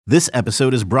This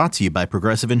episode is brought to you by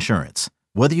Progressive Insurance.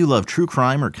 Whether you love true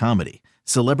crime or comedy,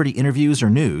 celebrity interviews or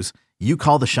news, you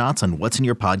call the shots on what's in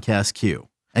your podcast queue.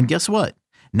 And guess what?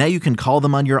 Now you can call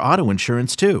them on your auto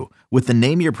insurance too with the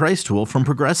Name Your Price tool from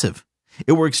Progressive.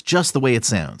 It works just the way it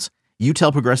sounds. You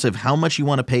tell Progressive how much you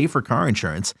want to pay for car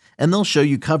insurance, and they'll show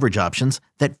you coverage options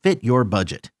that fit your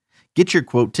budget. Get your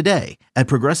quote today at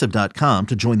Progressive.com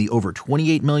to join the over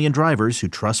 28 million drivers who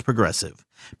trust Progressive.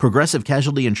 Progressive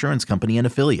Casualty Insurance Company and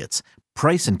Affiliates.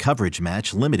 Price and coverage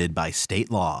match limited by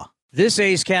state law. This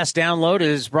A's Cast download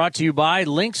is brought to you by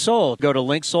LinkSoul. Go to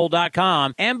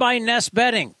LinkSoul.com and by Nest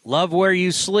Bedding. Love where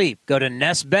you sleep. Go to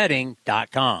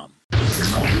NestBedding.com.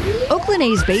 Oakland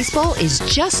A's baseball is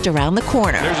just around the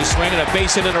corner. There's a swing and a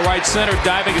base hit in the right center.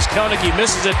 Diving is Koenig. He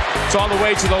misses it. It's all the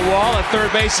way to the wall. At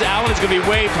third base, Allen is going to be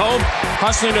waved home.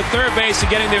 Hustling to third base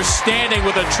and getting there standing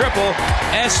with a triple,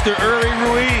 Esther Uri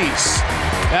Ruiz.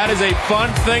 That is a fun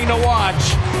thing to watch.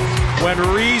 When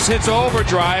Ruiz hits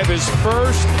overdrive, his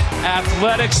first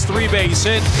Athletics three-base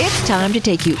hit. It's time to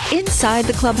take you inside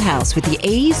the clubhouse with the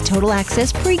A's Total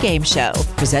Access pregame show,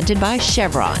 presented by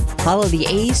Chevron. Follow the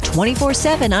A's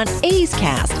 24/7 on A's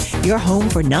Cast, your home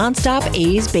for nonstop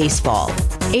A's baseball.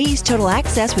 A's Total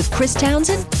Access with Chris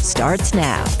Townsend starts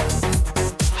now.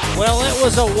 Well, it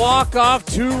was a walk-off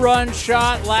two-run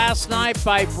shot last night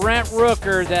by Brent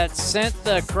Rooker that sent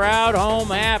the crowd home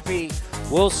happy.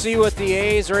 We'll see what the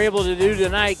A's are able to do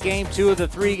tonight, game 2 of the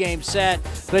three-game set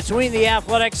between the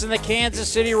Athletics and the Kansas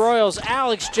City Royals.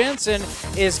 Alex Jensen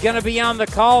is going to be on the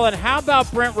call. And how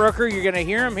about Brent Rooker? You're going to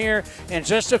hear him here in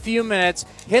just a few minutes.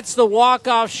 Hits the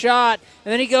walk-off shot,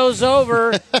 and then he goes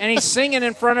over, and he's singing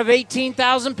in front of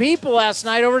 18,000 people last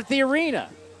night over at the arena.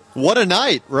 What a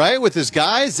night, right, with his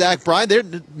guys. Zach Bryan, they're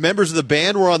members of the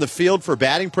band were on the field for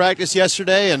batting practice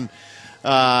yesterday, and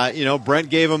Brent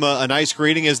gave them a nice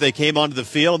greeting as they came onto the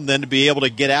field, and then to be able to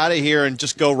get out of here and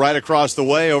just go right across the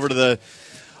way over to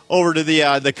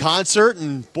the concert.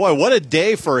 And boy, what a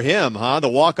day for him, huh? The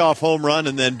walk-off home run,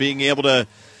 and then being able to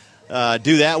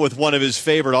do that with one of his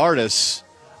favorite artists.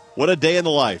 What a day in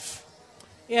the life.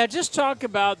 Yeah, just talk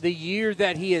about the year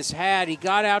that he has had. He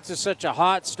got out to such a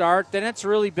hot start, then it's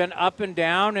really been up and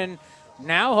down, and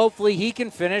now hopefully he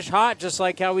can finish hot just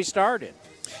like how he started.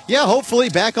 Yeah, hopefully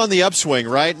back on the upswing,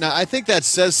 right? Now, I think that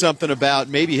says something about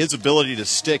maybe his ability to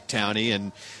stick, Townie,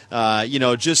 and,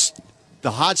 just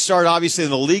the hot start, obviously,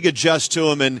 and the league adjusts to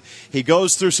him, and he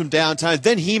goes through some downtime.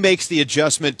 Then he makes the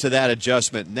adjustment to that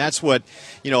adjustment, and that's what,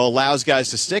 allows guys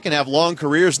to stick and have long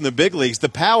careers in the big leagues. The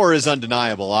power is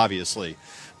undeniable, obviously.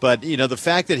 But, the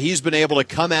fact that he's been able to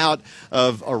come out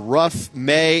of a rough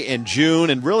May and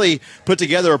June and really put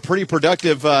together a pretty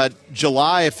productive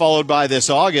July followed by this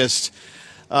August,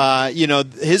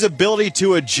 his ability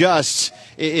to adjust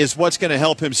is what's going to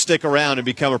help him stick around and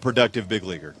become a productive big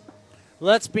leaguer.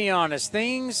 Let's be honest.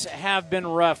 Things have been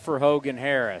rough for Hogan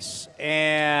Harris,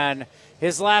 and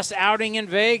his last outing in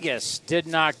Vegas did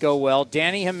not go well.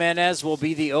 Danny Jimenez will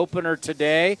be the opener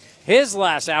today. His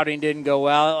last outing didn't go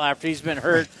well after he's been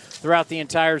hurt throughout the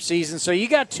entire season. So you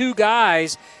got two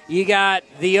guys. You got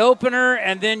the opener,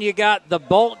 and then you got the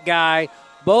bulk guy.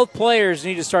 Both players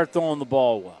need to start throwing the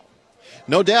ball well.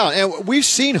 No doubt. And we've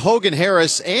seen Hogan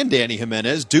Harris and Danny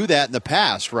Jimenez do that in the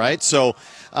past, right? So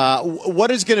what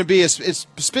is going to be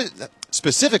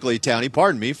specifically, Townie,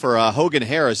 pardon me, for Hogan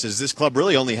Harris, as this club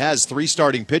really only has 3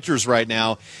 starting pitchers right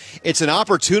now. It's an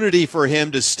opportunity for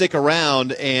him to stick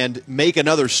around and make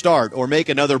another start or make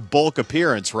another bulk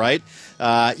appearance, right?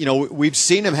 We've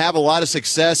seen him have a lot of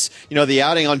success. The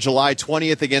outing on July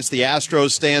 20th against the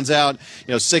Astros stands out.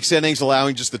 6 innings,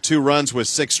 allowing just the 2 runs with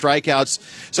 6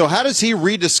 strikeouts. So how does he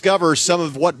rediscover some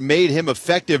of what made him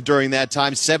effective during that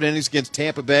time? 7 innings against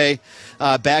Tampa Bay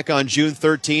back on June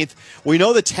 13th. We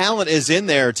know the talent is in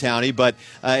there, Townie, but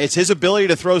it's his ability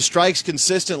to throw strikes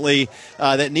consistently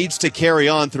that needs to carry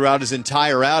on throughout his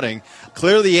entire outing.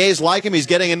 Clearly, the A's like him. He's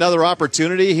getting another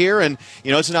opportunity here, and,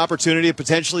 it's an opportunity to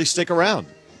potentially stick around.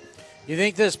 You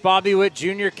think this Bobby Witt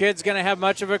Jr. kid's going to have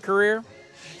much of a career?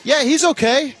 Yeah, he's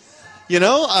okay.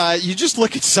 You just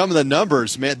look at some of the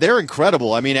numbers, man. They're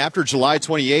incredible. I mean, after July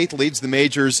 28th, leads the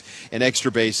majors in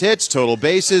extra base hits, total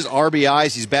bases,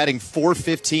 RBIs. He's batting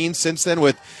 .415 since then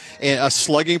with a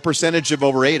slugging percentage of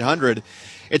over 800.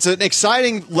 It's an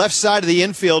exciting left side of the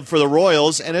infield for the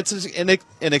Royals, and it's an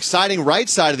exciting right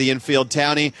side of the infield,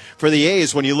 Townie, for the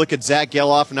A's when you look at Zach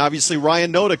Geloff and obviously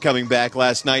Ryan Noda coming back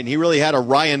last night. And he really had a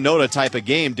Ryan Noda type of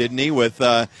game, didn't he, with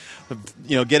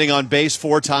getting on base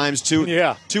 4 times, two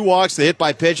walks, the hit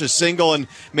by pitch, a single, and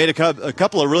made a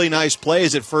couple of really nice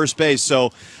plays at first base.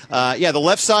 So, the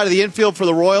left side of the infield for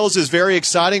the Royals is very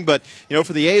exciting, but,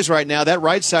 for the A's right now, that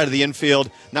right side of the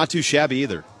infield, not too shabby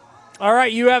either. All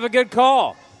right, you have a good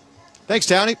call. Thanks,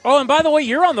 Townie. Oh, and by the way,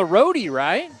 you're on the roadie,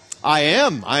 right? I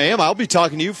am. I'll be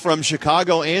talking to you from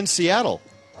Chicago and Seattle.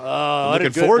 Looking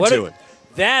forward to it.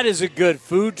 That is a good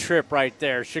food trip right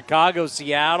there. Chicago,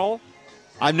 Seattle.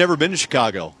 I've never been to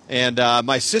Chicago, and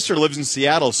my sister lives in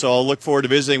Seattle, so I'll look forward to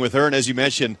visiting with her. And as you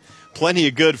mentioned, plenty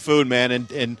of good food, man,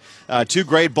 and 2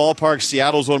 great ballparks.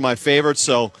 Seattle's one of my favorites,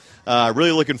 so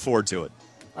really looking forward to it.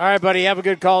 All right, buddy, have a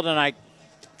good call tonight.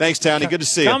 Thanks, Townie. Good to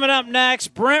see you. Coming up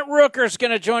next, Brent Rooker's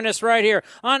going to join us right here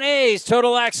on A's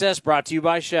Total Access, brought to you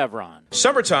by Chevron.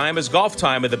 Summertime is golf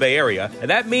time in the Bay Area,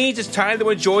 and that means it's time to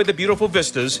enjoy the beautiful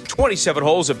vistas, 27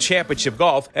 holes of championship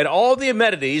golf, and all the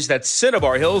amenities that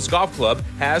Cinnabar Hills Golf Club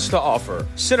has to offer.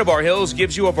 Cinnabar Hills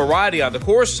gives you a variety on the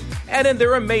course and in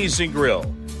their amazing grill.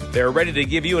 They're ready to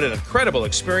give you an incredible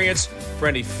experience for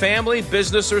any family,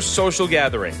 business, or social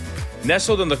gathering.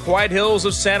 Nestled in the quiet hills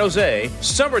of San Jose,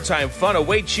 summertime fun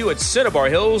awaits you at Cinnabar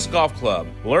Hills Golf Club.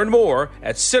 Learn more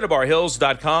at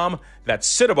CinnabarHills.com. That's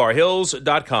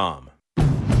CinnabarHills.com.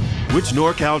 Which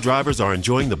NorCal drivers are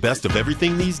enjoying the best of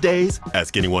everything these days?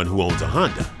 Ask anyone who owns a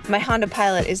Honda. My Honda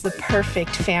Pilot is the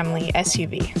perfect family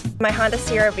SUV. My Honda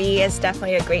CR-V is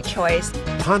definitely a great choice.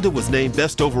 Honda was named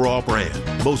Best Overall Brand,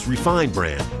 Most Refined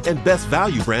Brand, and Best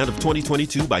Value Brand of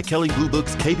 2022 by Kelley Blue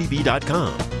Book's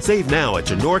KBB.com. Save now at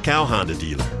your NorCal Honda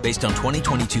dealer. Based on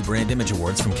 2022 Brand Image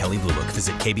Awards from Kelley Blue Book.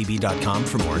 Visit KBB.com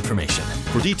for more information.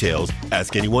 For details,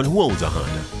 ask anyone who owns a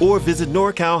Honda or visit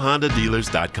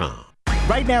NorCalHondaDealers.com.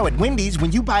 Right now at Wendy's,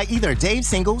 when you buy either a Dave's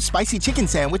Single, Spicy Chicken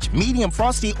Sandwich, Medium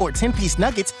Frosty, or 10-piece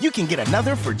nuggets, you can get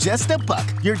another for just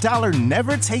 $1. Your dollar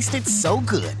never tasted so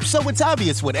good. So it's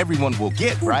obvious what everyone will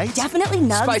get, right? Definitely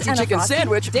nugs Spicy and Chicken a Frosty.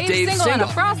 Sandwich, Dave's Single and a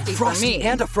Frosty for me.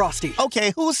 And a Frosty.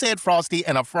 Okay, who said Frosty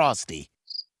and a Frosty?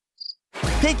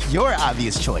 Pick your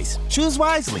obvious choice. Choose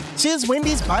wisely. Choose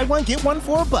Wendy's, buy one, get one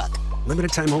for $1.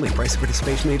 Limited time only. Price of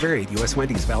participation may vary. U.S.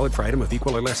 Wendy's, valid for item of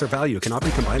equal or lesser value. Cannot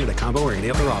be combined in a combo or any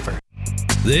other offer.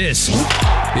 This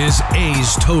is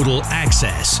A's Total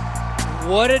Access.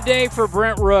 What a day for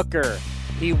Brent Rooker.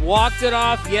 He walked it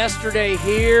off yesterday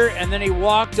here, and then he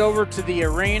walked over to the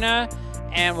arena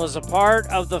and was a part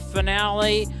of the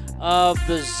finale of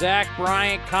the Zach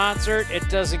Bryant concert. It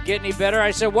doesn't get any better. I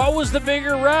said, what was the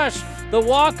bigger rush, the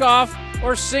walk-off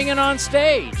or singing on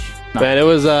stage? Man, it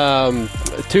was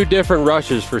 2 different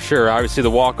rushes for sure. Obviously, the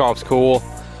walk-off's cool.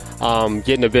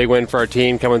 Getting a big win for our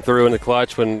team, coming through in the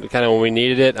clutch when we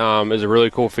needed it, is a really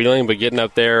cool feeling. But getting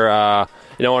up there, on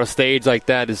a stage like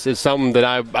that is something that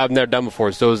I've never done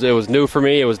before. So it was new for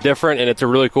me. It was different, and it's a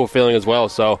really cool feeling as well.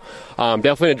 So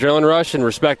definitely an adrenaline rush, and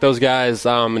respect those guys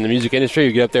in the music industry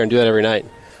who get up there and do that every night.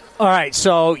 All right,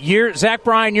 so Zach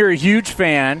Bryan, you're a huge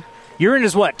fan. You're in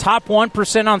his, top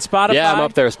 1% on Spotify? Yeah, I'm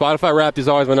up there. Spotify Wrapped is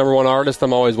always my number 1 artist.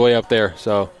 I'm always way up there.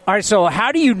 So. All right, so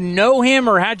how do you know him,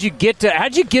 or how'd you get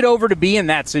over to be in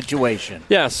that situation?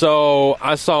 Yeah, so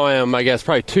I saw him, I guess,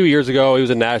 probably 2 years ago. He was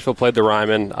in Nashville, played the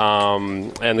Ryman.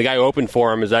 And the guy who opened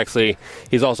for him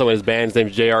he's also in his band. His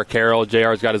name's J.R. Carroll.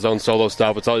 JR's got his own solo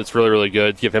stuff. It's really, really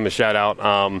good. Give him a shout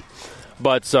out.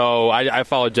 But so I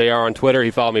followed JR on Twitter. He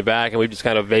followed me back, and we've just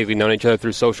kind of vaguely known each other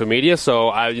through social media. So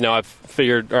I've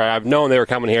known they were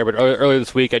coming here. But earlier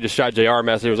this week, I just shot JR a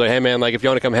message. I was like, hey man, if you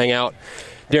want to come hang out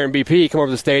during BP, come over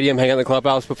to the stadium, hang out in the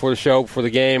clubhouse before the show, before the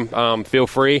game. Feel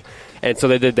free. And so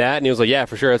they did that, and he was like, yeah,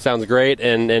 for sure, that sounds great.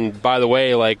 And by the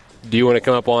way, do you want to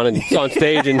come up on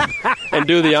stage and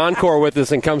do the encore with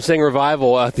us and come sing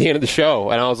Revival at the end of the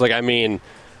show? And I was like, I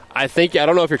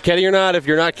don't know if you're kidding or not. If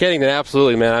you're not kidding, then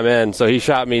absolutely, man, I'm in. So he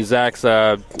shot me Zach's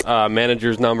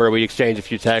manager's number. We exchanged a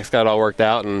few texts, got it all worked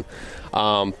out, and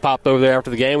popped over there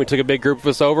after the game. We took a big group of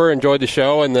us over, enjoyed the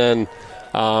show, and then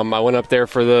I went up there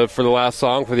for the last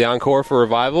song, for the encore for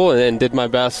Revival, and did my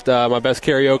best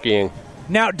karaokeing.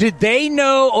 Now, did they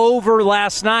know over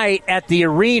last night at the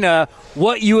arena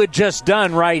what you had just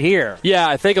done right here? Yeah,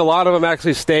 I think a lot of them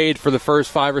actually stayed for the first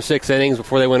 5 or 6 innings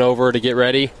before they went over to get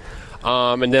ready.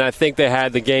 And then I think they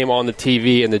had the game on the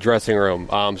TV in the dressing room.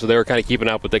 So they were kind of keeping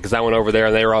up with it because I went over there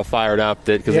and they were all fired up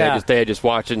because they had just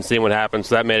watched it and seen what happened.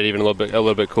 So that made it even a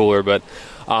little bit cooler. But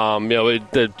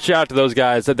the shout out to those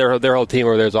guys. Their whole team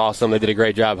over there is awesome. They did a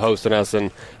great job hosting us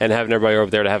and having everybody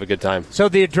over there to have a good time. So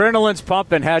the adrenaline's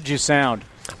pumping. How'd you sound?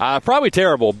 Probably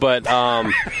terrible, but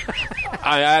I'm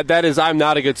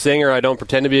not a good singer. I don't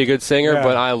pretend to be a good singer,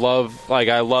 but I love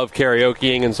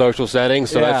karaokeing in social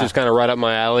settings, so that's just kind of right up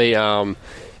my alley.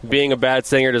 Being a bad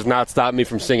singer does not stop me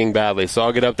from singing badly, so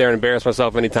I'll get up there and embarrass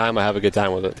myself anytime. I have a good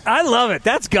time with it. I love it.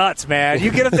 That's guts, man.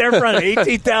 You get up there in front of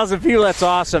 18,000 people. That's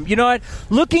awesome. You know what?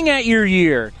 Looking at your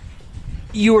year,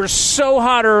 you were so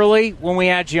hot early when we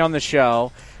had you on the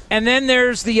show. And then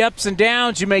there's the ups and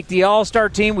downs. You make the all-star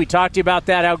team. We talked to you about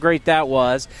that, how great that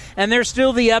was. And there's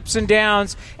still the ups and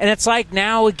downs. And it's like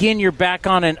now, again, you're back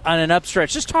on an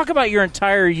upstretch. Just talk about your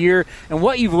entire year and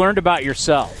what you've learned about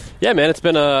yourself. Yeah, man,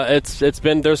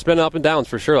 there's been up and downs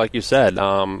for sure, like you said.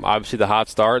 Obviously the hot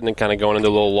start and then kind of going into a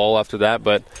little lull after that.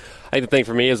 But I think the thing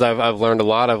for me is I've learned a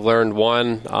lot. I've learned,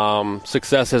 one,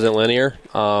 success isn't linear.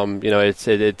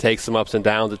 It takes some ups and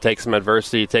downs. It takes some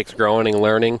adversity. It takes growing and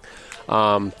learning.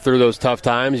 Through those tough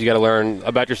times, you got to learn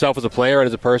about yourself as a player and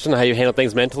as a person, how you handle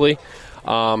things mentally.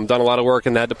 Done a lot of work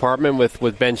in that department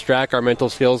with Ben Strack, our mental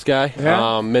skills guy,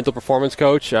 mental performance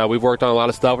coach. We've worked on a lot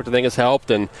of stuff, which I think has helped,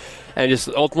 and just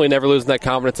ultimately never losing that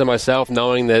confidence in myself,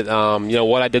 knowing that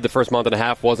what I did the first month and a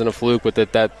half wasn't a fluke, but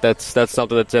that's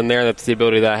something that's in there. That's the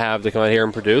ability that I have to come out here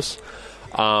and produce.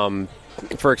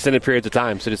 For extended periods of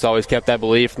time. So just always kept that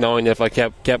belief, knowing that if I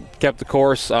kept the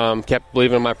course, kept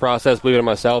believing in my process, believing in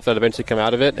myself, that I'd eventually come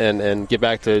out of it and get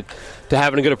back to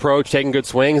having a good approach, taking good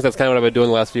swings. That's kind of what I've been doing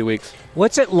the last few weeks.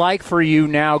 What's it like for you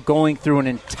now going through an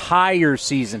entire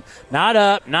season? Not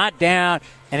up, not down,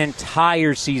 an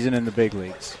entire season in the big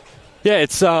leagues. Yeah,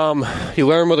 it's you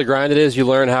learn what the grind it is. You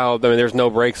learn how, there's no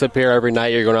breaks up here. Every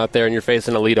night you're going out there and you're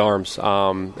facing elite arms.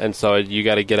 And so you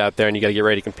got to get out there and you got to get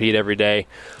ready to compete every day.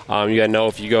 You got to know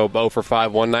if you go 0 for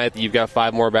 5 one night, you've got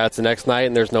 5 more bats the next night,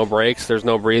 and there's no breaks, there's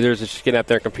no breathers. It's just getting out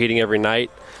there and competing every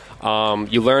night.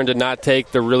 You learn to not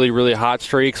take the really, really hot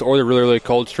streaks or the really, really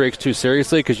cold streaks too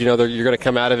seriously, because you're going to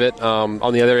come out of it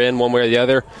on the other end one way or the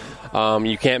other.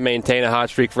 You can't maintain a hot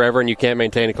streak forever, and you can't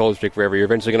maintain a cold streak forever. You're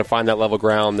eventually going to find that level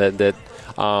ground that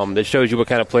shows you what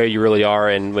kind of player you really are,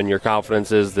 and when your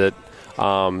confidence is that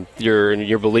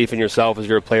your belief in yourself as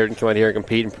you're a player and come out here and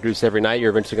compete and produce every night,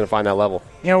 you're eventually going to find that level.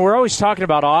 We're always talking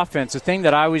about offense. The thing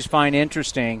that I always find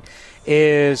interesting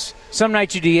is some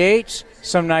nights you DH,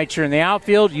 some nights you're in the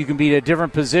outfield, you can be at a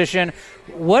different position.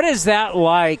 What is that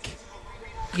like?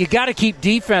 You got to keep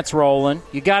defense rolling.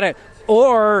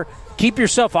 Or keep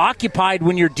yourself occupied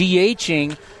when you're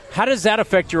DHing. How does that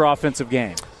affect your offensive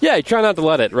game? Yeah, you try not to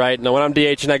let it, right? Now, when I'm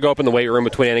DHing, I go up in the weight room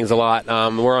between innings a lot.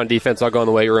 We're on defense, I'll go in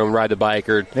the weight room, ride the bike,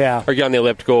 or get on the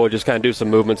elliptical, or just kind of do some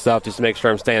movement stuff just to make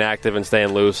sure I'm staying active and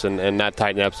staying loose and not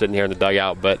tightening up sitting here in the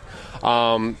dugout. But,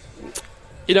 I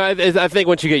think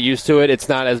once you get used to it, it's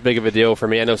not as big of a deal for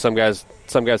me. I know some guys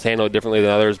handle it differently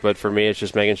than others, but for me, it's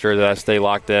just making sure that I stay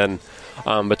locked in.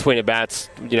 Between at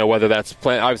bats, whether that's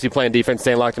obviously playing defense,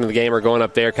 staying locked into the game, or going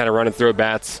up there, kind of running through at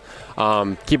bats,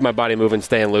 keeping my body moving,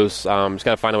 staying loose. Just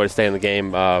got to find a way to stay in the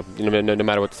game, no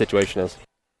matter what the situation is.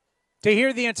 To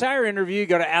hear the entire interview,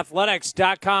 go to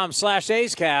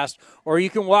athletics.com/A'sCast, or you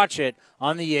can watch it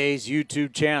on the A's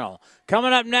YouTube channel.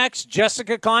 Coming up next,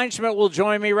 Jessica Kleinschmidt will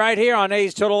join me right here on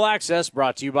A's Total Access,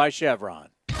 brought to you by Chevron.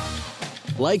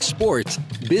 Like sports,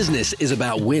 business is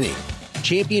about winning.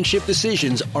 Championship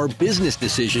decisions are business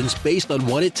decisions based on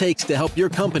what it takes to help your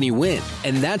company win.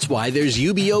 And that's why there's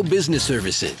UBO Business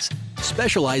Services,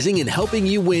 specializing in helping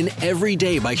you win every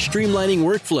day by streamlining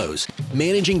workflows,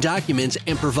 managing documents,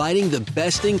 and providing the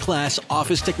best-in-class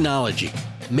office technology.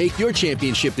 Make your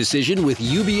championship decision with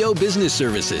UBO Business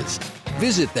Services.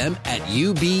 Visit them at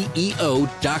ubeo.com.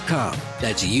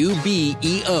 That's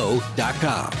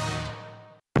ubeo.com.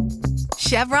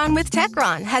 Chevron with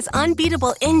Techron has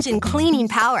unbeatable engine cleaning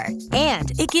power,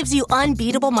 and it gives you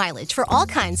unbeatable mileage for all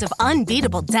kinds of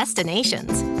unbeatable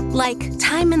destinations. Like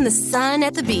time in the sun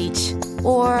at the beach,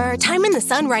 or time in the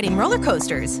sun riding roller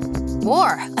coasters,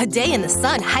 or a day in the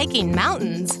sun hiking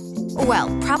mountains. Well,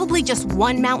 probably just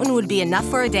one mountain would be enough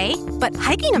for a day, but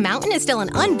hiking a mountain is still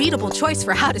an unbeatable choice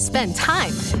for how to spend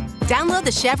time. Download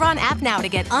the Chevron app now to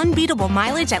get unbeatable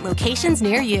mileage at locations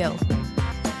near you.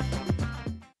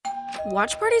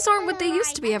 Watch parties aren't what they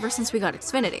used to be ever since we got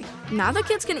Xfinity. Now that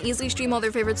kids can easily stream all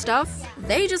their favorite stuff,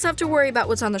 they just have to worry about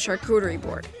what's on the charcuterie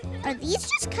board. Are these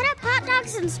just cut up hot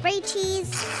dogs and spray cheese?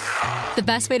 The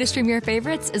best way to stream your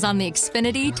favorites is on the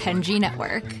Xfinity 10G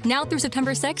network. Now through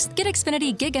September 6th, get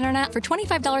Xfinity Gig Internet for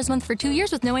 $25 a month for 2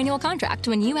 years with no annual contract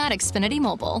when you add Xfinity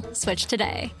Mobile. Switch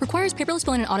today. Requires paperless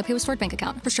billing and autopay with stored bank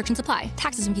account. Restrictions apply.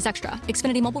 Taxes and fees extra.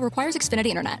 Xfinity Mobile requires Xfinity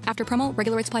Internet. After promo,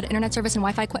 regular rates apply to internet service and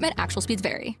Wi-Fi equipment. Actual speeds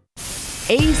vary.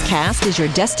 A's Cast is your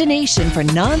destination for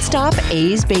nonstop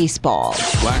A's baseball.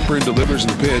 Blackburn delivers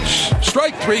the pitch.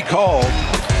 Strike 3 called.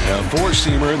 A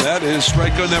four-seamer, that is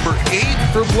strikeout number 8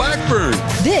 for Blackburn.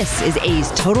 This is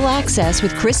A's Total Access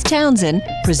with Chris Townsend,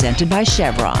 presented by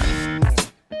Chevron.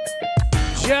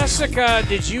 Jessica,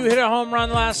 did you hit a home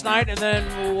run last night and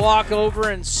then walk over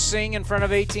and sing in front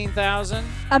of 18,000?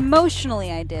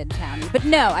 Emotionally, I did, Townie. But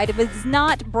no, it was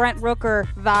not Brent Rooker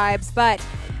vibes, but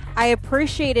I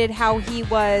appreciated how he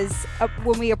was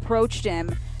when we approached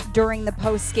him during the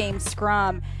post-game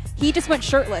scrum. He just went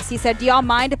shirtless. He said, do y'all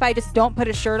mind if I just don't put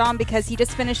a shirt on? Because he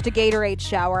just finished a Gatorade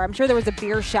shower. I'm sure there was a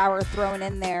beer shower thrown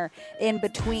in there in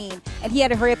between. And he had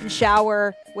to hurry up and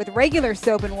shower with regular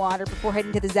soap and water before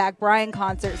heading to the Zach Bryan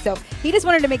concert. So he just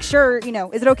wanted to make sure,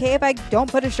 is it okay if I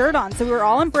don't put a shirt on? So we were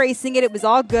all embracing it. It was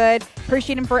all good.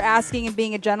 Appreciate him for asking and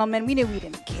being a gentleman. We knew we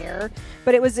didn't care.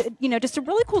 But it was, just a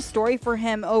really cool story for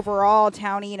him overall,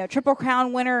 Townie. Triple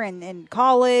Crown winner in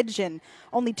college, and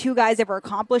only 2 guys ever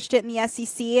accomplished it in the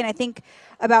SEC. And I think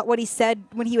about what he said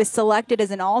when he was selected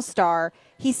as an all-star.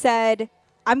 He said,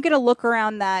 I'm going to look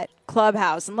around that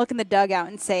clubhouse and look in the dugout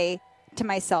and say to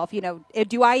myself,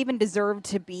 do I even deserve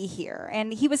to be here?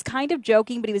 And he was kind of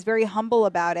joking, but he was very humble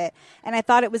about it. And I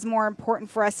thought it was more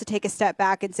important for us to take a step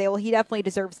back and say, well, he definitely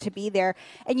deserves to be there.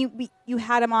 And you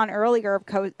had him on earlier,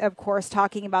 of course,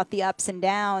 talking about the ups and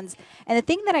downs. And the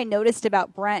thing that I noticed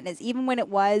about Brent is even when it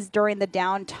was during the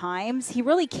down times, he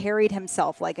really carried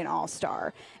himself like an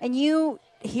all-star. And you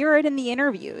hear it in the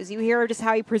interviews. You hear just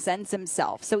how he presents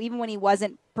himself. So even when he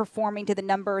wasn't performing to the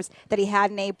numbers that he had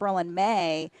in April and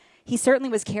May, he certainly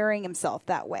was carrying himself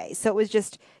that way. So it was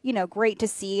just, great to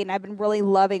see. And I've been really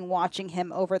loving watching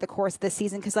him over the course of the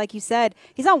season. Because like you said,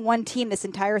 he's on one team this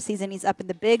entire season. He's up in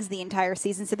the bigs the entire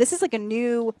season. So this is like a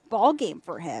new ball game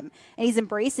for him. And he's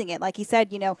embracing it. Like he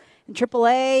said, in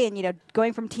AAA and,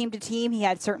 going from team to team, he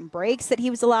had certain breaks that he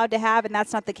was allowed to have. And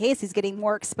that's not the case. He's getting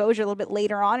more exposure a little bit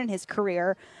later on in his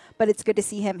career. But it's good to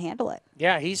see him handle it.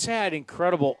 Yeah, he's had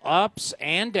incredible ups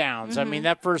and downs. Mm-hmm. I mean,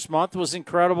 that first month was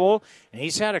incredible, and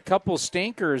he's had a couple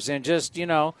stinkers. And just,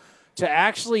 to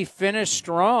actually finish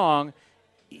strong,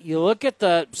 you look at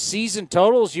the season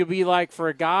totals, you'll be like, for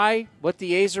a guy, what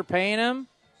the A's are paying him,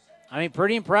 I mean,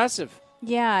 pretty impressive.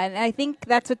 Yeah, and I think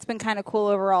that's what's been kind of cool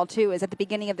overall, too, is at the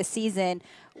beginning of the season,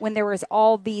 when there was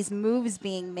all these moves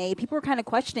being made, people were kind of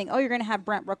questioning, you're going to have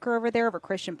Brent Rooker over there over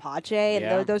Christian Pache,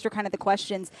 and those were kind of the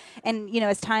questions. And,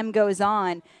 as time goes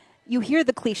on, you hear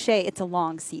the cliche, it's a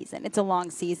long season. It's a long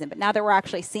season. But now that we're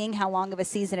actually seeing how long of a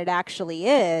season it actually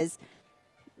is,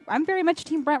 I'm very much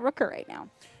Team Brent Rooker right now.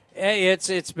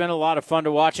 It's been a lot of fun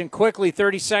to watch. And quickly,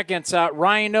 30 seconds,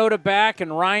 Ryan Noda back,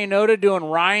 and Ryan Noda doing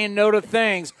Ryan Noda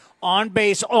things on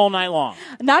base all night long.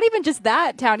 Not even just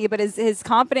that, Townie, but his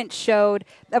confidence showed.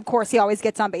 Of course, he always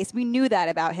gets on base. We knew that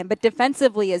about him. But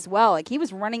defensively as well. Like, he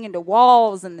was running into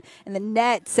walls and the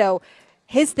net. So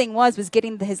his thing was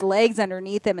getting his legs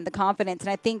underneath him and the confidence. And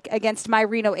I think against my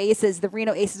Reno Aces, the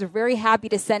Reno Aces were very happy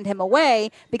to send him away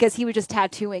because he was just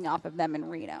tattooing off of them in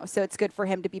Reno. So it's good for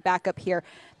him to be back up here.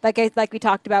 Like we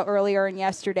talked about earlier and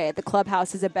yesterday, the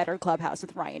clubhouse is a better clubhouse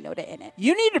with Ryan Noda in it.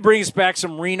 You need to bring us back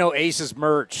some Reno Aces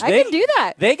merch. I can do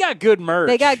that. They got good merch.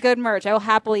 They got good merch. I will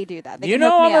happily do that.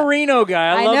 I'm a Reno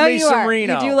guy. I love me some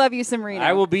Reno. You do love you some Reno.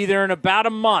 I will be there in about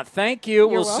a month. Thank you.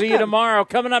 We'll welcome. see you tomorrow.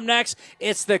 Coming up next,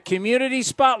 it's the Community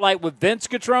Spotlight with Vince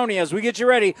Catroni as we get you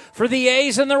ready for the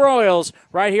A's and the Royals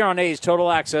right here on A's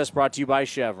Total Access, brought to you by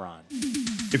Chevron.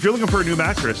 If you're looking for a new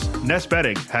mattress, Nest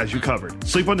Bedding has you covered.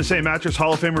 Sleep on the same mattress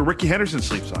Hall of Famer Ricky Henderson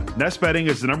sleeps on. Nest Bedding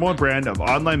is the #1 brand of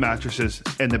online mattresses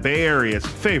and the Bay Area's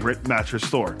favorite mattress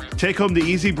store. Take home the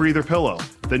Easy Breather pillow.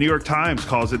 The New York Times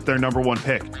calls it their #1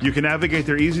 pick. You can navigate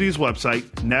their easy-to-use website,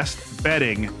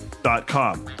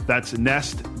 nestbedding.com. That's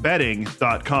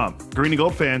nestbedding.com. Green and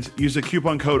Gold fans, use the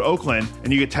coupon code Oakland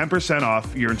and you get 10%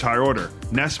 off your entire order.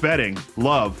 Nest Bedding,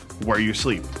 love where you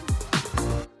sleep.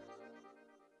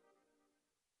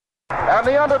 And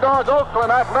the underdogs, Oakland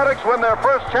Athletics, win their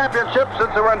first championship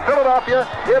since they were in Philadelphia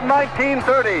in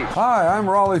 1930. Hi, I'm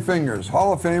Raleigh Fingers,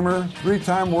 Hall of Famer,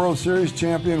 3-time World Series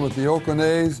champion with the Oakland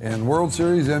A's and World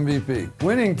Series MVP.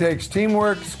 Winning takes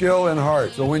teamwork, skill, and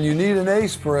heart. So when you need an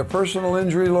ace for a personal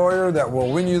injury lawyer that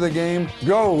will win you the game,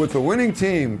 go with the winning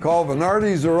team. Call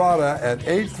Venardi Zerata at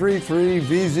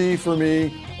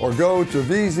 833-VZ-FOR-ME or go to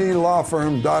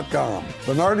vzlawfirm.com.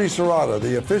 Venardi Zerata,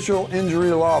 the official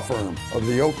injury law firm of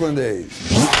the Oakland A's.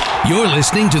 You're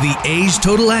listening to the A's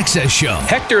Total Access Show.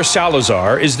 Hector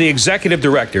Salazar is the executive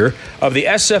director of the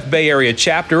SF Bay Area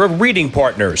chapter of Reading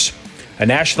Partners. a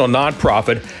national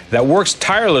nonprofit that works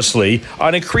tirelessly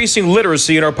on increasing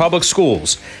literacy in our public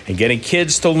schools and getting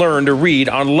kids to learn to read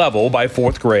on level by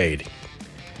 4th grade.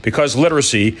 Because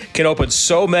literacy can open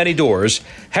so many doors,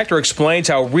 Hector explains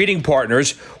how Reading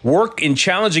Partners work in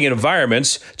challenging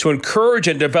environments to encourage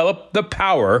and develop the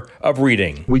power of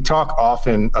reading. We talk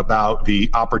often about the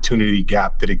opportunity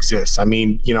gap that exists. I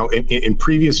mean, you know, in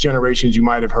previous generations, you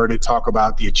might have heard it talk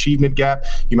about the achievement gap.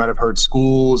 You might have heard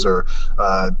schools or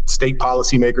state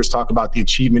policymakers talk about the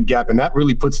achievement gap, and that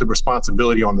really puts the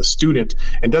responsibility on the student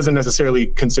and doesn't necessarily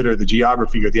consider the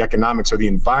geography or the economics or the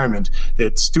environment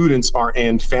that students are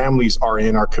in, families are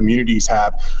in, our communities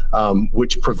have,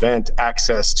 which prevent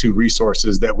access to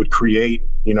resources that would create,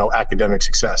 you know, academic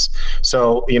success.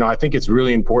 So, you know, I think it's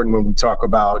really important when we talk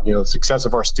about, you know, the success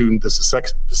of our student, the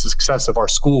success of our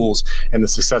schools, and the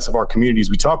success of our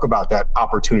communities, we talk about that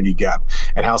opportunity gap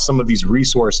and how some of these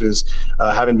resources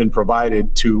haven't been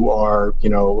provided to our, you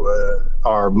know,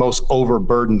 our most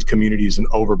overburdened communities and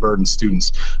overburdened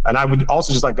students. And I would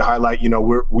also just like to highlight, you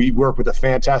know, we work with a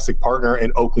fantastic partner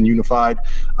in Oakland Unified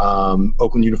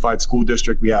School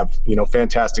District. We have, you know,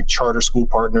 fantastic charter school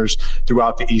partners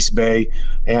throughout the East Bay.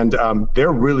 And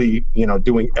they're really, you know,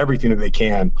 doing everything that they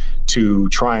can to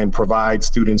try and provide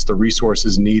students the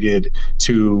resources needed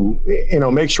to, you know,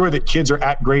 make sure that kids are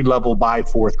at grade level by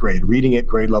 4th grade, reading at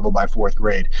grade level by 4th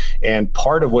grade. And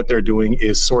part of what they're doing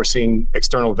is sourcing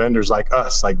external vendors like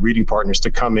us, like Reading Partners,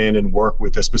 to come in and work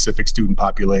with a specific student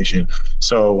population.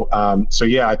 So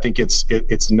yeah, I think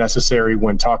it's necessary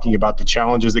when talking about the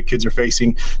challenges that kids are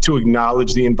facing to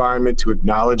acknowledge the environment, to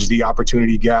acknowledge the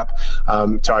opportunity gap,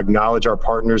 to acknowledge our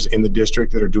partners in the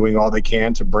district that are doing all they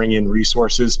can to bring in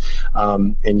resources.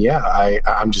 And yeah,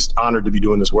 I'm just honored to be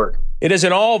doing this work. It is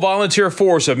an all-volunteer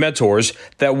force of mentors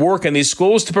that work in these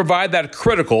schools to provide that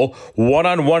critical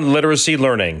one-on-one literacy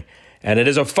learning. And it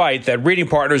is a fight that Reading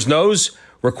Partners knows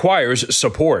requires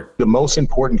support. The most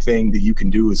important thing that you can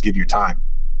do is give your time.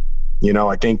 You know,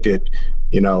 I think that,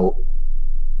 you know,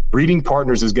 Reading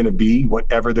Partners is going to be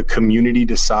whatever the community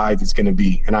decides it's going to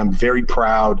be. And I'm very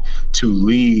proud to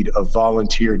lead a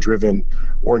volunteer-driven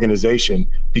organization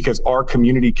because our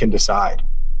community can decide.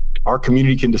 Our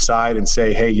community can decide and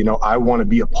say, hey, you know, I want to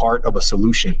be a part of a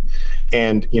solution.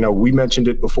 And, you know, we mentioned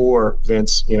it before,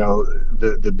 Vince, you know,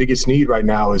 the biggest need right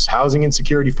now is housing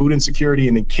insecurity, food insecurity,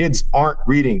 and the kids aren't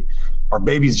reading. Our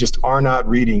babies just are not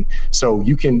reading. So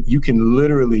you can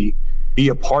literally be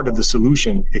a part of the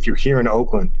solution. If you're here in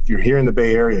Oakland, if you're here in the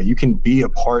Bay Area, you can be a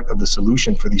part of the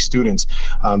solution for these students.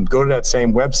 Go to that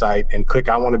same website and click,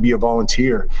 I want to be a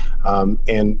volunteer,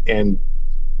 and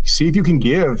see if you can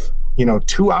give, you know,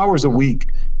 2 hours a week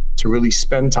to really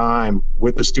spend time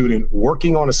with the student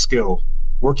working on a skill,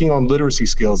 working on literacy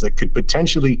skills that could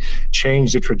potentially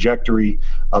change the trajectory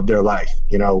of their life.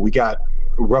 You know, we got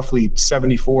roughly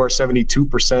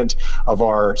 72% of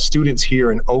our students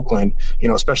here in Oakland, you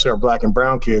know, especially our Black and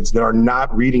brown kids, that are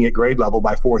not reading at grade level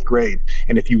by 4th grade.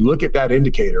 And if you look at that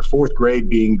indicator, 4th grade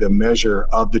being the measure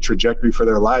of the trajectory for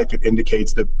their life, it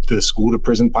indicates the school to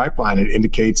prison pipeline. It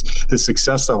indicates the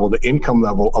success level, the income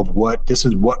level of this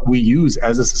is what we use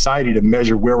as a society to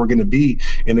measure where we're going to be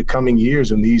in the coming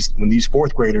years when these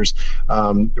 4th graders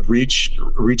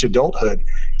reach adulthood.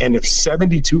 And if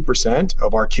 72%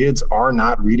 of our kids are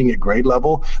not reading at grade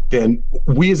level, then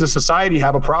we as a society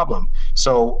have a problem.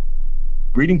 So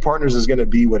Reading Partners is going to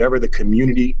be whatever the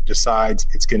community decides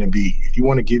it's going to be. If you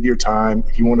want to give your time,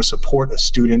 if you want to support a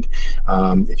student,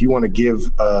 if you want to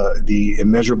give the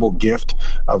immeasurable gift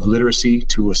of literacy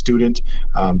to a student,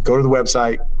 go to the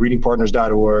website,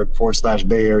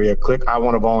 readingpartners.org/Bay Area, click I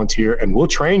want to volunteer, and we'll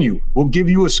train you. We'll give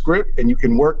you a script, and you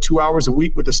can work 2 hours a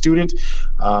week with a student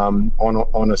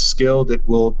on a skill that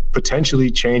will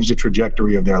potentially change the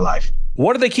trajectory of their life.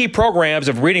 One of the key programs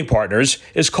of Reading Partners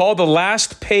is called The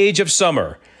Last Page of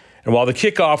Summer. And while the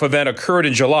kickoff event occurred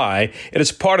in July, it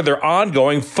is part of their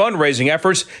ongoing fundraising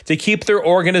efforts to keep their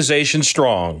organization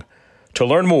strong. To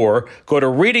learn more, go to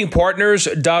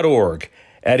readingpartners.org.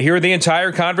 And hear the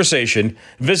entire conversation,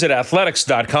 visit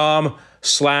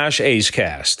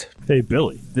athletics.com/AceCast. Hey,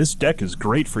 Billy, this deck is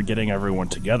great for getting everyone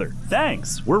together.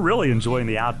 Thanks. We're really enjoying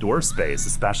the outdoor space,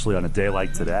 especially on a day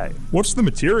like today. What's the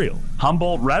material?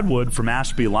 Humboldt Redwood from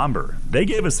Ashby Lumber. They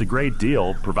gave us a great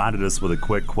deal, provided us with a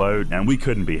quick quote, and we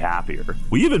couldn't be happier.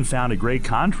 We even found a great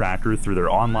contractor through their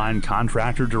online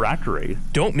contractor directory.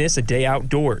 Don't miss a day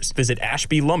outdoors. Visit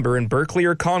Ashby Lumber in Berkeley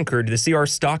or Concord to see our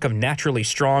stock of naturally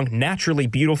strong, naturally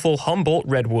beautiful Humboldt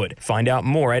Redwood. Find out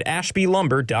more at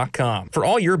ashbylumber.com for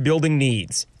all your building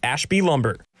needs. Ashby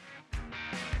Lumber.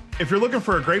 If you're looking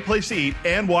for a great place to eat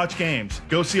and watch games,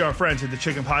 go see our friends at the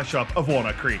Chicken Pie Shop of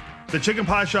Walnut Creek. The Chicken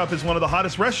Pie Shop is one of the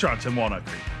hottest restaurants in Walnut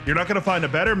Creek. You're not going to find a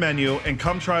better menu, and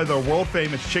come try the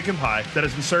world-famous chicken pie that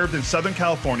has been served in Southern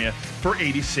California for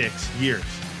 86 years.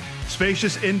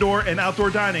 Spacious indoor and outdoor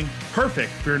dining,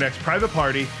 perfect for your next private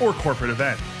party or corporate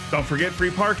event. Don't forget free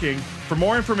parking. For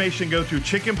more information, go to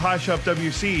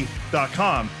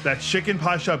chickenpieshopwc.com. That's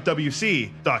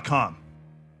chickenpieshopwc.com.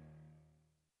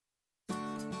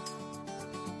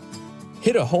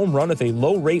 Hit a home run with a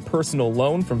low-rate personal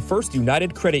loan from First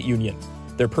United Credit Union.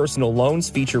 Their personal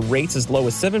loans feature rates as low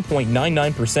as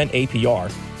 7.99%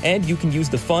 APR, and you can use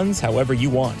the funds however you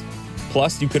want.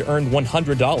 Plus, you could earn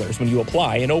 $100 when you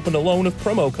apply and open a loan with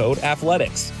promo code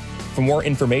ATHLETICS. For more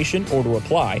information or to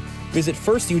apply, visit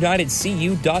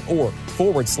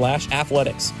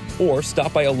firstunitedcu.org/athletics or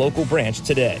stop by a local branch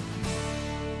today.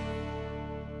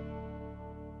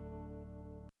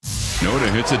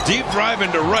 Noda hits a deep drive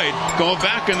into right, going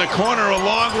back in the corner, a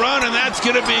long run, and that's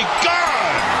going to be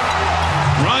gone!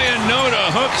 Ryan Noda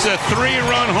hooks a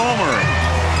 3-run homer.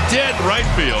 Dead right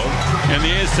field, and the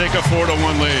A's take a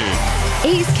 4-1 lead.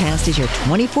 A's Cast is your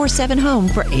 24/7 home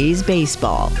for A's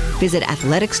baseball. Visit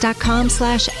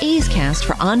athletics.com/A's Cast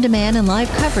for on-demand and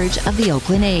live coverage of the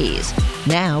Oakland A's.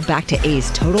 Now back to A's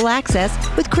Total Access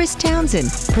with Chris Townsend,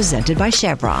 presented by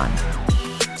Chevron.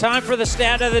 Time for the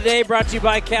stat of the day, brought to you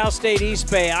by Cal State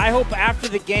East Bay. I hope after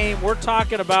the game we're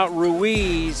talking about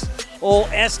Ruiz, old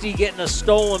Esty getting a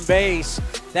stolen base.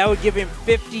 That would give him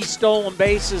 50 stolen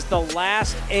bases, the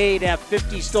last A to have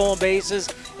 50 stolen bases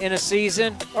in a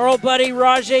season. Our old buddy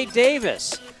Rajay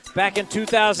Davis. Back in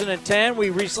 2010,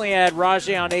 we recently had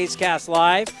Rajay on A's Cast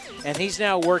Live, and he's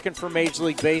now working for Major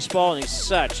League Baseball, and he's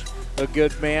such a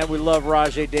good man. We love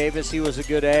Rajay Davis. He was a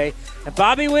good A. And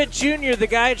Bobby Witt Jr., the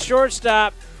guy at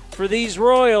shortstop for these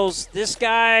Royals, this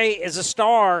guy is a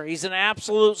star. He's an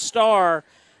absolute star,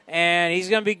 and he's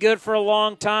going to be good for a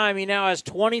long time. He now has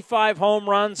 25 home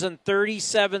runs and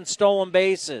 37 stolen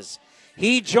bases.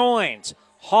 He joins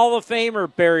Hall of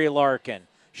Famer Barry Larkin,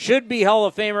 should be Hall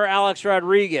of Famer Alex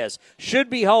Rodriguez, should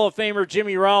be Hall of Famer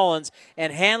Jimmy Rollins,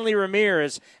 and Hanley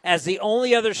Ramirez as the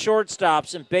only other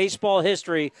shortstops in baseball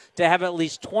history to have at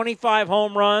least 25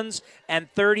 home runs and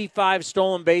 35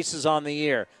 stolen bases on the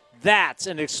year. That's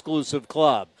an exclusive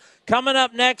club. Coming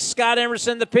up next, Scott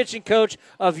Emerson, the pitching coach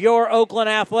of your Oakland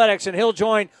Athletics, and he'll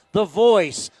join the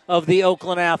voice of the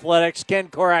Oakland Athletics, Ken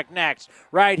Korak, next,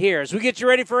 right here, as we get you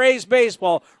ready for A's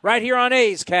baseball, right here on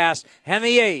A's Cast and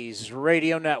the A's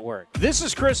Radio Network. This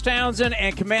is Chris Townsend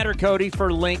and Commander Cody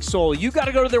for Link Soul. You got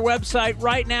to go to their website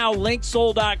right now,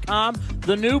 linksoul.com.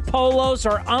 The new polos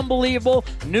are unbelievable.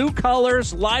 New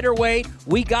colors, lighter weight.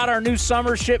 We got our new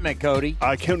summer shipment, Cody.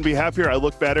 I couldn't be happier. I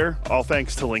look better, all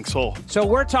thanks to Link Soul. So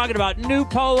we're talking about new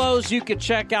polos. You can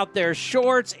check out their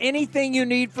shorts, anything you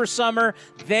need for summer.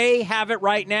 They have it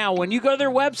right now. When you go to their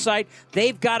website,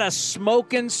 they've got a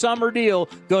smoking summer deal.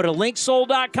 Go to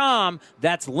linksoul.com.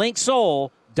 That's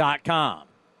linksoul.com.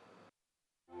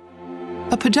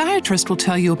 A podiatrist will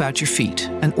tell you about your feet.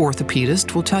 An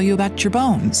orthopedist will tell you about your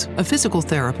bones. A physical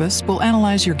therapist will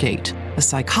analyze your gait. A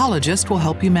psychologist will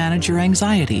help you manage your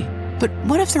anxiety. But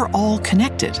what if they're all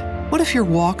connected? What if your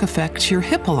walk affects your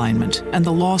hip alignment and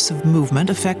the loss of movement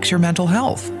affects your mental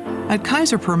health? At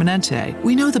Kaiser Permanente,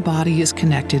 we know the body is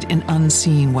connected in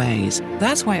unseen ways.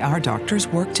 That's why our doctors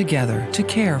work together to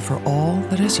care for all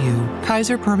that is you.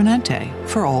 Kaiser Permanente,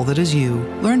 for all that is you.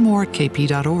 Learn more at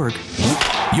kp.org.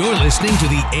 You're listening to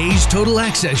the A's Total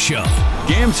Access Show.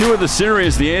 Game 2 of the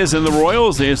series, the A's and the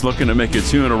Royals. The A's looking to make it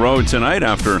 2 in a row tonight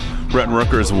after Brent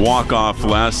Rooker's walk-off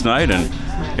last night. And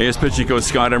A's pitching coach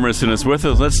Scott Emerson is with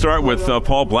us. Let's start with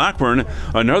Paul Blackburn.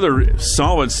 Another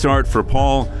solid start for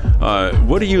Paul.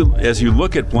 What do you, as you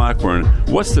look at Blackburn,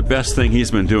 what's the best thing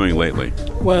he's been doing lately?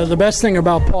 Well, the best thing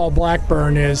about Paul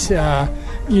Blackburn is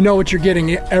you know what you're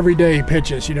getting every day he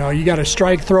pitches. You know, you got a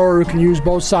strike thrower who can use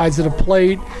both sides of the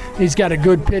plate. He's got a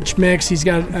good pitch mix. He's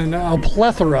got a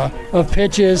plethora of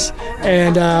pitches,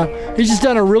 and he's just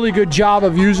done a really good job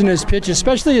of using his pitches,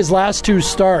 especially his last 2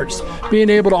 starts, being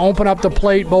able to open up the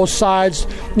plate both sides,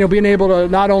 you know, being able to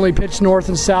not only pitch north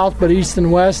and south but east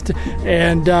and west,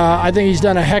 and I think he's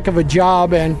done a heck of a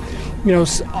job. And you know,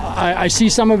 I see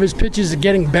some of his pitches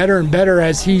getting better and better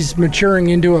as he's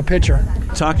maturing into a pitcher.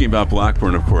 Talking about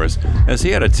Blackburn, of course, has he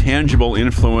had a tangible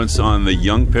influence on the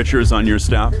young pitchers on your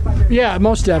staff? Yeah,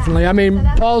 most definitely. I mean,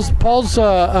 Paul's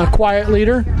a quiet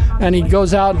leader, and he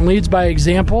goes out and leads by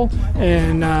example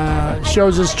and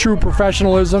shows his true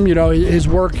professionalism, you know, his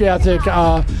work ethic,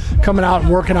 coming out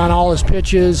and working on all his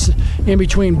pitches in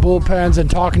between bullpens and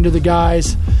talking to the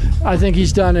guys. I think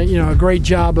he's done a great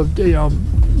job of,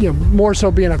 more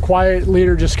so being a quiet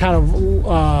leader, just kind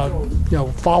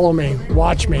of, follow me,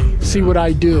 watch me, see what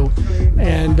I do.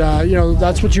 And,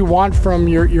 that's what you want from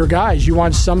your guys. You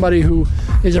want somebody who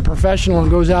is a professional and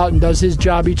goes out and does his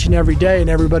job each and every day, and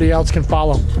everybody else can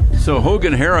follow. So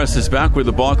Hogan Harris is back with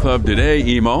the ball club today,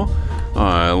 Emo.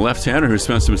 Left-hander who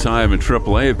spent some time in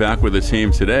AAA, back with the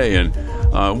team today.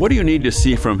 And what do you need to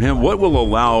see from him? What will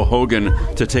allow Hogan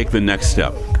to take the next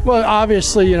step? Well,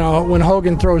 obviously, when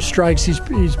Hogan throws strikes,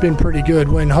 he's been pretty good.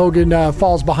 When Hogan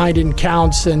falls behind in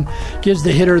counts and gives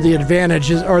the hitter the advantage,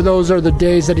 those are the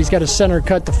days that he's got to center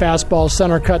cut the fastball,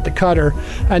 center cut the cutter,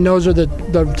 and those are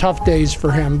the tough days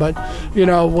for him. But,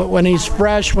 when he's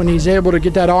fresh, when he's able to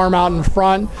get that arm out in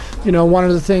front, one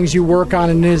of the things you work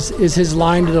on is his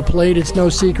line to the plate. It's no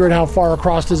secret how far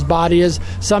across his body is.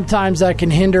 Sometimes that can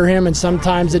hinder him, and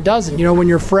sometimes it doesn't. When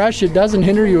you're fresh, it doesn't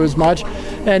hinder you as much.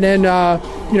 And then,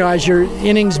 as your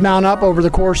innings mount up over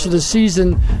the course of the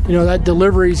season, that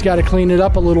delivery's got to clean it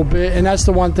up a little bit. And that's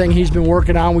the one thing he's been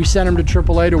working on. We sent him to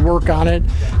AAA to work on it.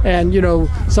 And,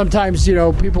 sometimes,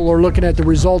 people are looking at the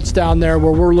results down there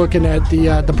where we're looking at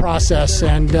the process.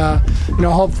 And,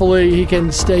 hopefully he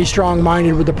can stay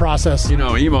strong-minded with the process.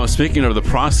 Emo, speaking of the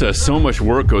process, so much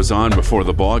work goes on before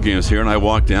the ball games here. And I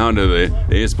walked down to the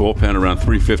A's bullpen around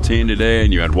 3:15 today,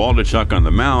 and you had Waldichuk on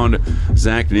the mound.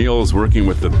 Zach Neal's working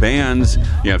with the bands.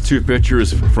 You have two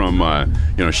pitchers from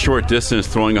short distance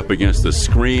throwing up against the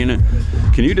screen.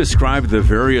 Can you describe the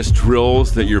various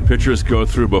drills that your pitchers go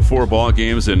through before ball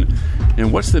games, and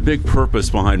what's the big purpose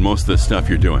behind most of the stuff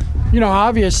you're doing?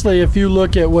 Obviously, if you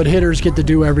look at what hitters get to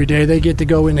do every day, they get to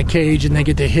go in the cage and they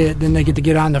get to hit, then they get to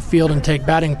get on the field and take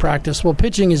batting practice. Well,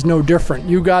 pitching is no different.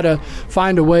 You got to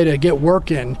find a way to get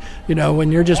work in.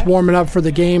 When you're just warming up for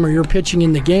the game or you're pitching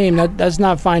in the game, that's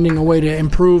not finding a way to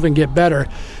improve and get better.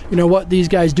 What these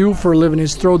guys do for a living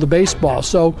is throw the baseball.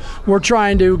 So we're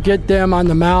trying to get them on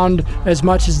the mound as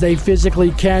much as they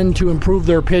physically can to improve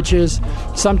their pitches.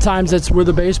 Sometimes it's with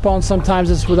a baseball and sometimes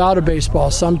it's without a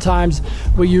baseball. Sometimes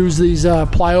we use these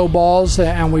plyo balls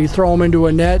and we throw them into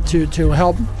a net to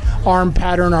help arm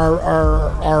pattern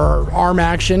our arm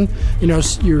action.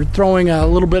 You're throwing a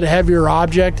little bit heavier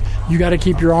object. You got to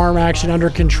keep your arm action under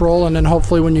control, and then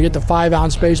hopefully when you get the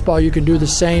 5-ounce baseball, you can do the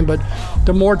same. But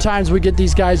the more times we get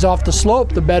these guys off the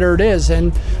slope, the better it is.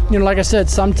 And like I said,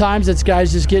 sometimes it's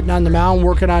guys just getting on the mound,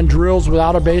 working on drills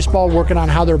without a baseball, working on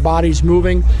how their body's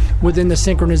moving within the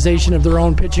synchronization of their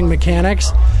own pitching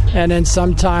mechanics. And then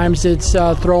sometimes it's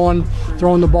throwing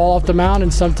the ball off the mound,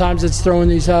 and sometimes it's throwing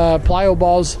these plyo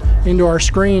balls into our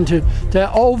screen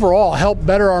to overall help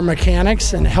better our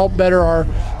mechanics and help better our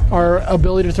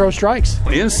ability to throw strikes.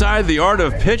 Inside the Art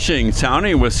of Pitching,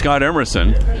 Townie, with Scott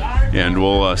Emerson, and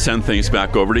we'll send things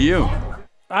back over to you.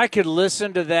 I could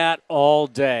listen to that all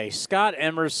day. Scott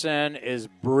Emerson is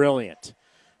brilliant,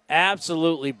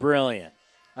 absolutely brilliant.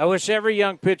 I wish every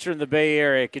young pitcher in the Bay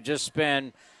Area could just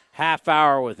spend half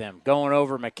hour with him, going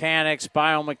over mechanics,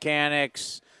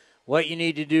 biomechanics, what you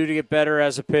need to do to get better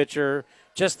as a pitcher,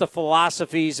 just the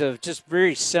philosophies of just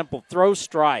very simple, throw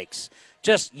strikes.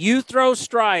 Just you throw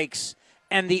strikes,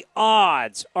 and the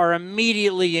odds are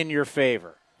immediately in your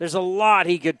favor. There's a lot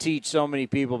he could teach so many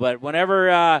people, but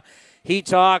whenever he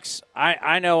talks,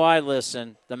 I know I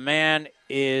listen. The man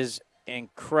is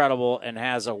incredible and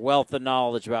has a wealth of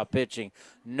knowledge about pitching.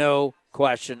 No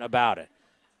question about it.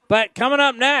 But coming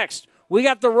up next, we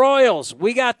got the Royals.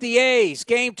 We got the A's.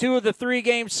 Game 2 of the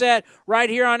 3-game set right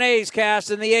here on A's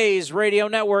Cast and the A's Radio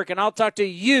Network. And I'll talk to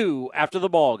you after the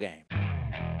ball game.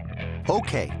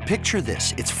 Okay, picture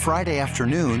this. It's Friday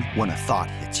afternoon when a thought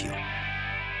hits you.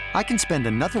 I can spend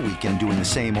another weekend doing the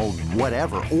same old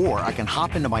whatever, or I can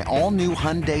hop into my all-new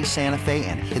Hyundai Santa Fe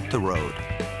and hit the road.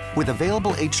 With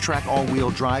available H-Track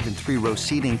all-wheel drive and 3-row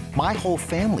seating, my whole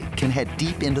family can head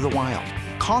deep into the wild.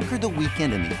 Conquer the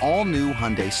weekend in the all-new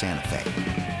Hyundai Santa Fe.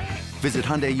 Visit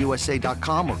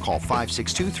HyundaiUSA.com or call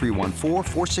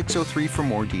 562-314-4603 for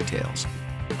more details.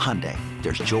 Hyundai,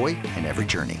 there's joy in every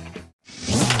journey.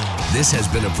 This has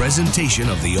been a presentation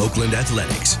of the Oakland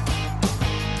Athletics.